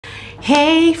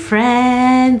Hey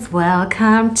friends,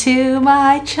 welcome to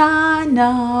my channel.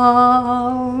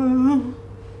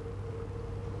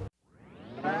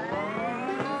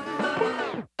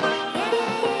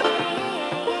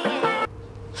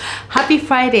 Happy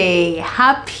Friday,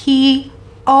 happy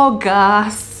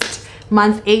August,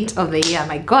 month 8 of the year.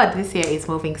 My god, this year is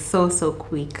moving so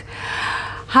quick.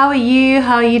 How are you?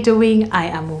 How are you doing? I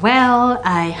am well.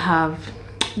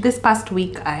 This past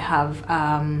week I have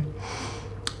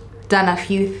done a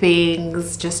few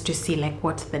things just to see like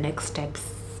what the next steps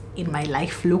in my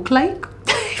life look like,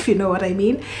 if you know what I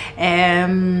mean.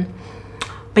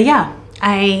 But yeah,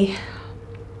 I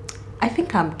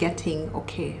think I'm getting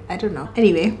okay. I don't know.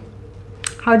 Anyway,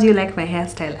 how do you like my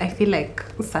hairstyle? I feel like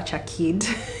such a kid.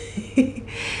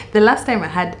 The last time I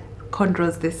had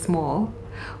cornrows this small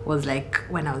was like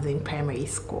when I was in primary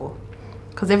school,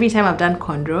 because every time I've done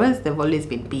cornrows they've always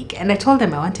been big, and I told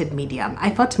them I wanted medium. I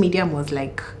thought medium was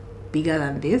like bigger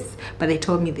than this, but they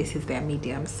told me this is their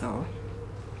medium, so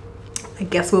I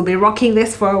guess we'll be rocking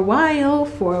this for a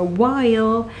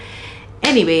while.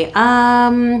 Anyway,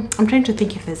 I'm trying to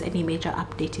think if there's any major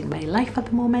update in my life at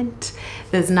the moment.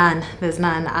 There's none.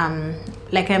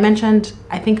 Like I mentioned,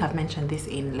 I think I've mentioned this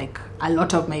in like a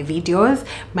lot of my videos,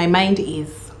 my mind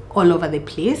is all over the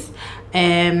place.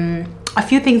 A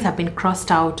few things have been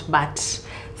crossed out, but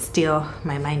still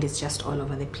my mind is just all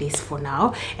over the place for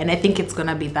now, and I think it's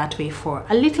gonna be that way for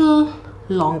a little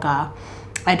longer.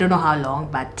 I don't know how long,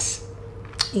 but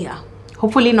yeah,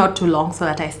 hopefully not too long, so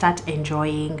that I start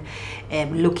enjoying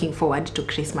looking forward to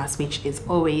Christmas, which is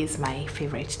always my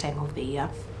favorite time of the year.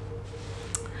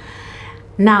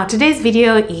 Now today's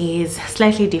video is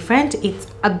slightly different. It's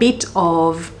a bit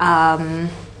of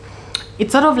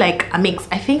it's sort of like a mix.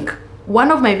 I think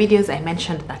one of my videos I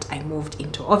mentioned that I moved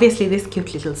into obviously this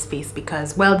cute little space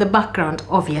because, well, the background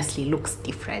obviously looks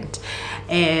different,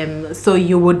 so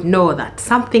you would know that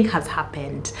something has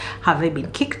happened. Have I been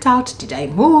kicked out? Did I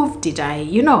move? Did I,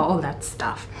 you know, all that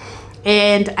stuff.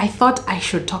 And I thought I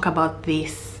should talk about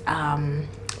this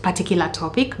particular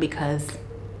topic because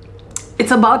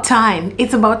it's about time.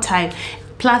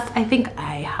 Plus I think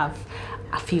I have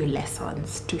a few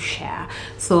lessons to share,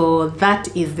 so that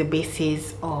is the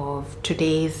basis of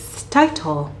today's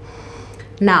title.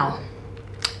 Now,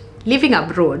 living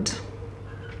abroad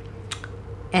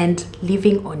and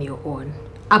living on your own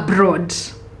abroad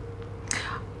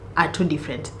are two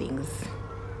different things.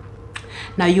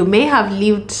 Now, you may have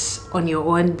lived on your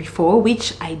own before,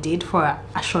 which I did for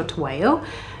a short while,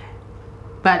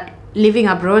 but living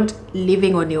abroad,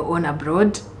 living on your own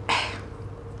abroad,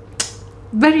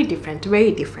 very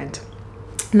different.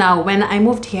 Now, when I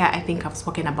moved here, I think I've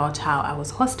spoken about how I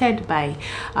was hosted by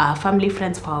family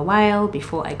friends for a while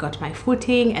before I got my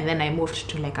footing, and then I moved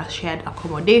to like a shared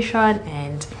accommodation.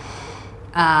 And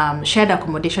shared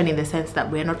accommodation in the sense that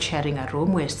we're not sharing a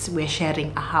room, we're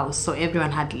sharing a house, so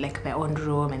everyone had like their own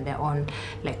room and their own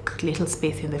like little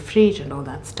space in the fridge and all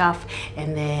that stuff.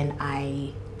 And then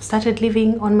I started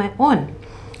living on my own,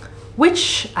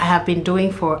 which I have been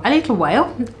doing for a little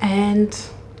while. And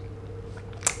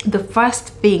the first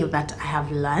thing that I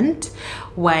have learned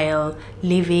while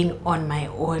living on my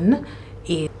own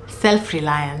is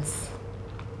self-reliance.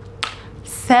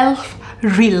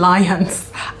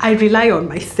 I rely on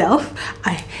myself.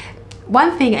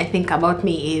 One thing I think about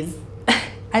me is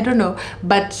I don't know,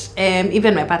 but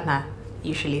even my partner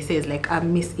usually says like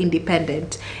I'm Miss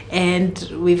Independent, and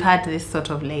we've had this sort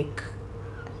of like,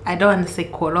 I don't want to say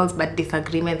quarrels, but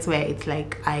disagreements where it's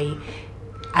like I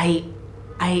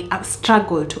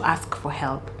struggle to ask for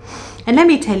help. And let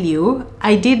me tell you,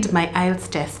 I did my IELTS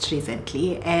test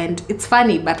recently, and it's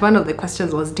funny, but one of the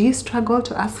questions was, do you struggle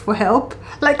to ask for help?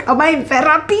 Like, am I in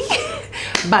therapy?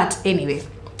 But anyway,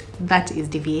 that is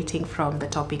deviating from the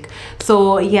topic.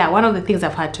 So yeah, one of the things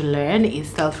I've had to learn is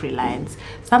self-reliance.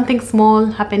 Something small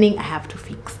happening, I have to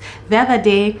fix. The other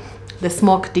day, the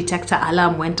smoke detector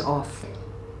alarm went off.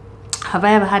 Have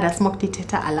I ever had a smoke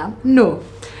detector alarm? No.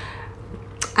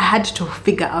 I had to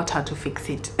figure out how to fix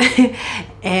it.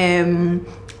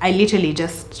 I literally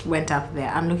just went up there.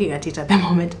 I'm looking at it at the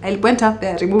moment. I went up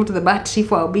there, removed the battery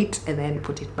for a bit, and then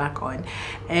put it back on.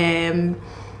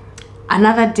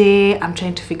 Another day, I'm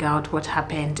trying to figure out what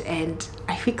happened, and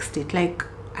I fixed it. Like,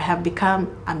 I have become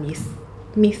a Miss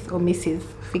or Mrs.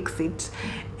 Fix It.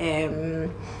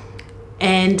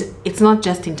 And it's not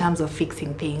just in terms of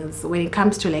fixing things. When it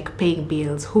comes to like paying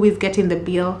bills, who is getting the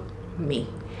bill? Me.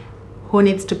 Who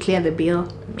needs to clear the bill?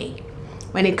 Me.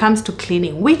 When it comes to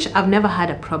cleaning, which I've never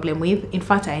had a problem with, in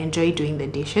fact I enjoy doing the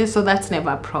dishes, so that's never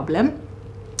a problem.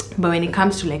 But when it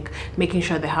comes to like making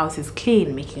sure the house is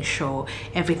clean, making sure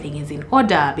everything is in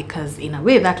order, because in a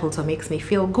way that also makes me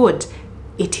feel good,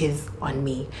 it is on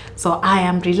me. So I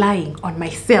am relying on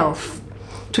myself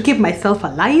to keep myself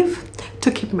alive,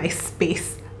 to keep my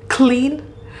space clean,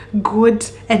 good,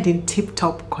 and in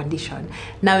tip-top condition.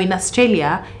 Now in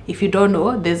Australia, if you don't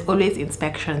know, there's always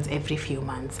inspections every few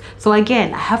months. So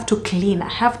again, I have to clean, I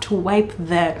have to wipe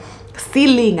the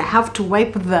ceiling, I have to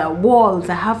wipe the walls,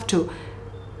 I have to,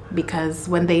 because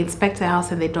when they inspect the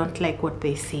house and they don't like what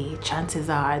they see, chances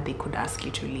are they could ask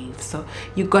you to leave. So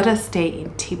you gotta stay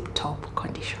in tip-top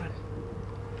condition.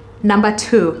 Number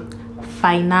 2,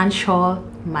 financial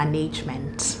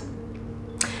management.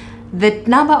 The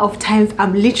number of times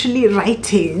I'm literally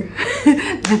writing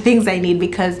the things I need,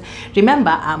 because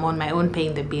remember, I'm on my own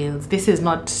paying the bills. This is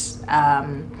not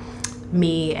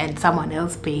me and someone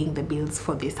else paying the bills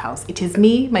for this house. It is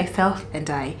me, myself, and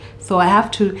I. So I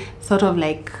have to sort of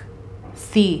like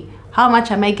see how much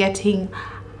am I getting,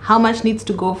 how much needs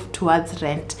to go towards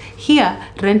rent. Here,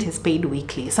 rent is paid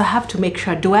weekly. So I have to make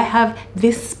sure, do I have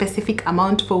this specific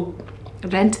amount for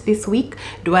rent this week?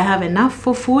 Do I have enough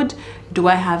for food? Do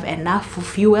I have enough for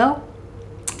fuel?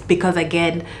 Because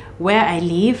again, where I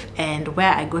live and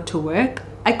where I go to work,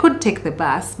 I could take the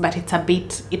bus, but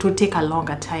it would take a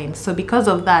longer time. So because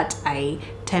of that, I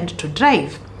tend to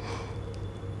drive.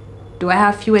 Do I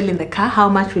have fuel in the car? How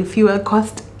much will fuel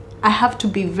cost? I have to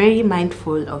be very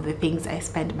mindful of the things I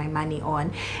spend my money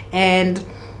on. And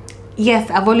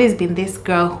yes, I've always been this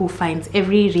girl who finds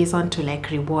every reason to like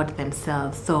reward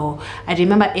themselves. So I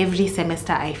remember every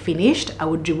semester I finished, I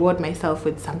would reward myself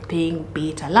with something, be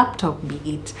it a laptop, be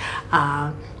it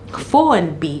a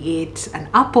phone, be it an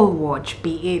Apple Watch,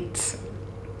 be it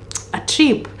a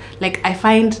trip. Like I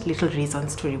find little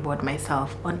reasons to reward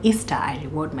myself. On Easter, I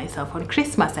reward myself. On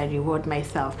Christmas, I reward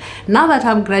myself. Now that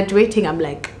I'm graduating, I'm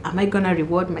like, am I gonna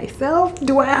reward myself?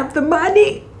 Do I have the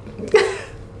money?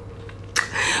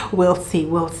 We'll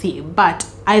see. But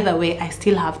either way, I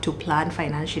still have to plan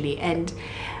financially. And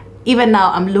even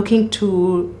now, I'm looking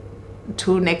to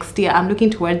next year. I'm looking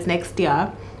towards next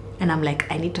year, and I'm like,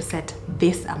 I need to set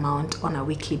this amount on a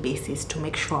weekly basis to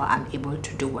make sure I'm able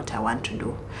to do what I want to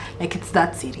do. Like, it's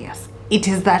that serious. It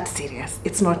is that serious.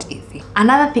 It's not easy.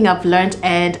 Another thing I've learned,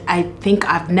 and I think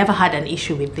I've never had an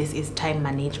issue with this, is time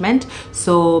management.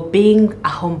 So being a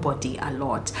homebody a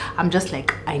lot, I'm just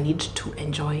like, I need to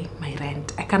enjoy my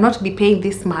rent. I cannot be paying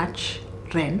this much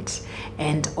rent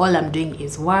and all I'm doing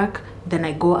is work, then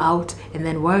I go out and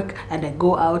then work and I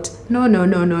go out. No. We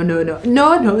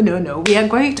are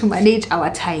going to manage our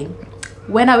time.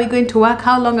 When are we going to work?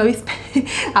 How long are we spending?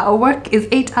 Our work is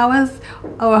 8 hours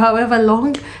or however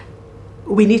long.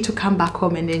 We need to come back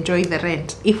home and enjoy the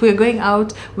rent. If we're going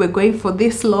out, we're going for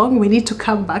this long, we need to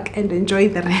come back and enjoy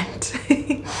the rent.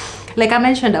 Like I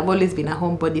mentioned, I've always been a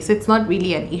homebody, so it's not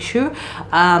really an issue.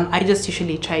 I just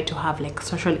usually try to have like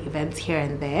social events here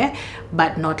and there,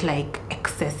 but not like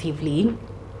excessively.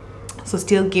 So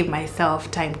still give myself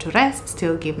time to rest,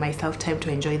 still give myself time to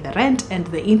enjoy the rent and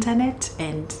the internet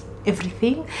and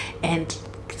everything, and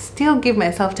still give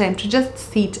myself time to just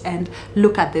sit and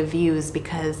look at the views,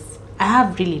 because I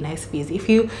have really nice views. If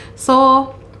you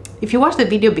watched the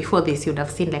video before this, you'd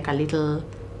have seen like a little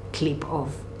clip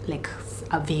of like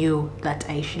a view that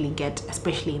I usually get,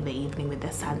 especially in the evening with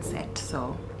the sunset.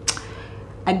 So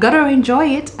I gotta enjoy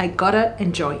it.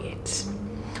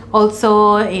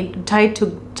 Also, tied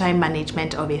to time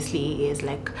management obviously is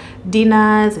like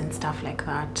dinners and stuff like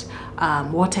that.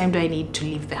 What time do I need to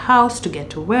leave the house to get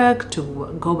to work, to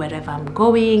go wherever I'm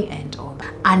going, and all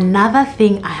that. Another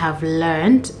thing I have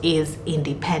learned is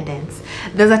independence.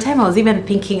 There's a time I was even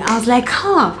thinking, I was like,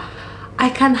 I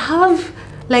can have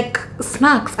like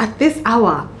snacks at this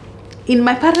hour. In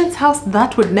my parents' house,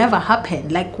 that would never happen.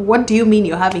 Like, what do you mean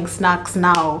you're having snacks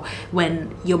now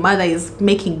when your mother is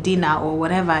making dinner or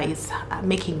whatever is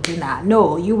making dinner?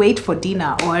 No, you wait for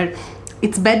dinner, or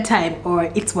it's bedtime,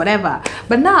 or it's whatever.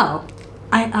 But now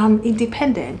I am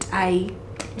independent. I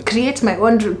create my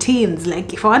own routines.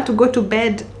 Like, if I want to go to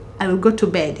bed, I will go to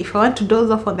bed. If I want to doze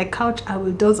off on the couch, I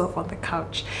will doze off on the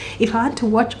couch. If I want to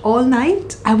watch all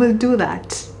night, I will do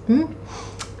that.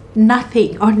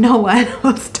 Nothing or no one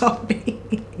will stop me.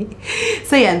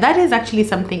 So yeah, that is actually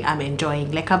something I'm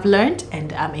enjoying. Like, I've learned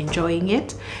and I'm enjoying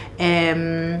it.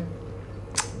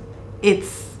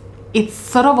 It's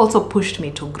sort of also pushed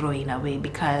me to grow in a way,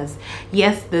 because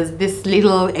yes, there's this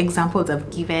little examples I've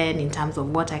given in terms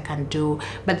of what I can do,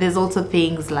 but there's also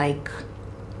things like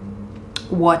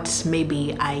what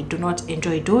maybe I do not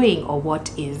enjoy doing, or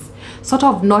what is sort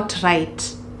of not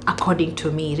right according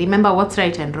to me. Remember, what's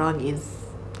right and wrong is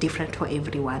different for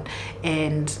everyone.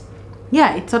 And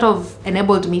yeah, it sort of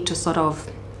enabled me to sort of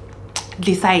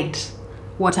decide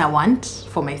what I want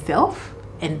for myself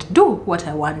and do what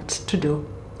I want to do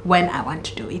when I want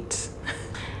to do it.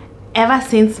 Ever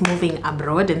since moving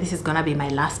abroad, and this is gonna be my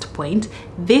last point,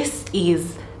 this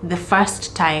is the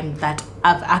first time that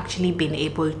I've actually been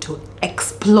able to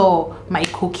explore my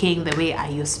cooking the way I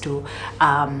used to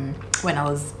when I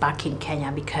was back in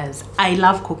Kenya, because I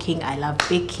love cooking, I love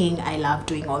baking, I love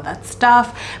doing all that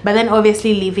stuff. But then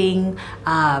obviously living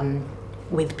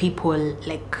with people,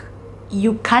 like,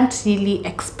 you can't really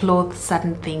explore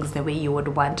certain things the way you would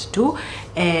want to.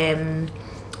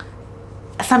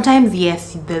 Sometimes,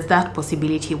 yes, there's that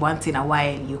possibility once in a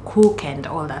while you cook and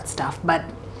all that stuff, but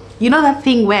you know that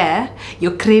thing where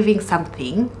you're craving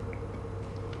something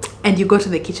and you go to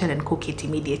the kitchen and cook it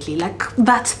immediately? Like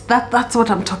that's what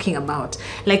I'm talking about.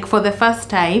 Like, for the first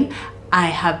time, I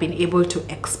have been able to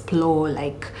explore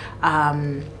like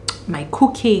my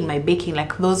cooking, my baking,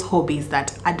 like those hobbies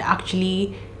that I'd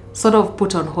actually sort of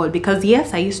put on hold, because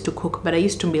yes, I used to cook, but I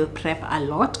used to meal prep a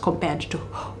lot compared to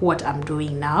what I'm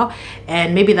doing now.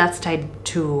 And maybe that's tied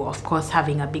to, of course,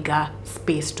 having a bigger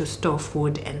space to store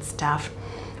food and stuff.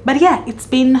 But yeah, it's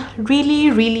been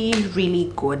really, really,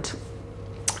 really good.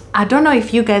 I don't know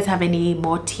if you guys have any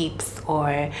more tips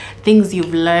or things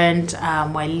you've learned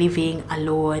while living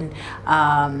alone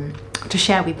to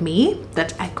share with me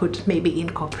that I could maybe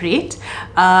incorporate.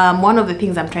 One of the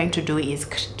things I'm trying to do is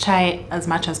try as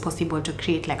much as possible to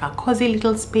create like a cozy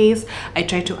little space. I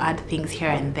try to add things here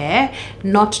and there,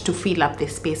 not to fill up the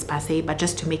space per se, but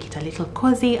just to make it a little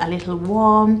cozy, a little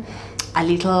warm, a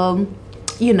little,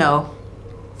 you know,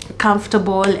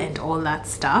 comfortable and all that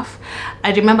stuff.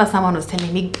 I remember someone was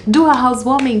telling me, do a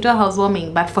housewarming,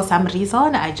 but for some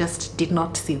reason I just did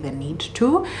not see the need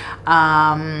to.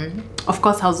 Of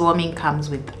course, housewarming comes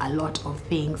with a lot of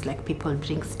things, like people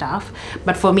bring stuff,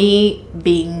 but for me,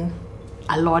 being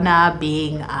a loner,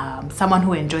 being someone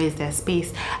who enjoys their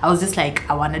space, I was just like,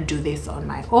 I want to do this on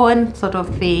my own sort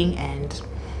of thing. And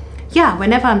yeah,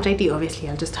 whenever I'm ready, obviously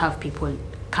I'll just have people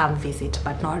come visit,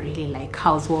 but not really like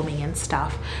housewarming and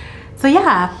stuff. So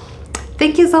yeah,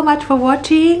 thank you so much for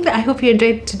watching. I hope you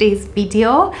enjoyed today's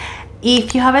video.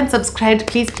 If you haven't subscribed,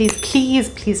 please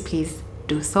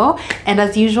do so. And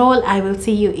as usual, I will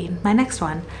see you in my next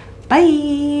one.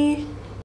 Bye.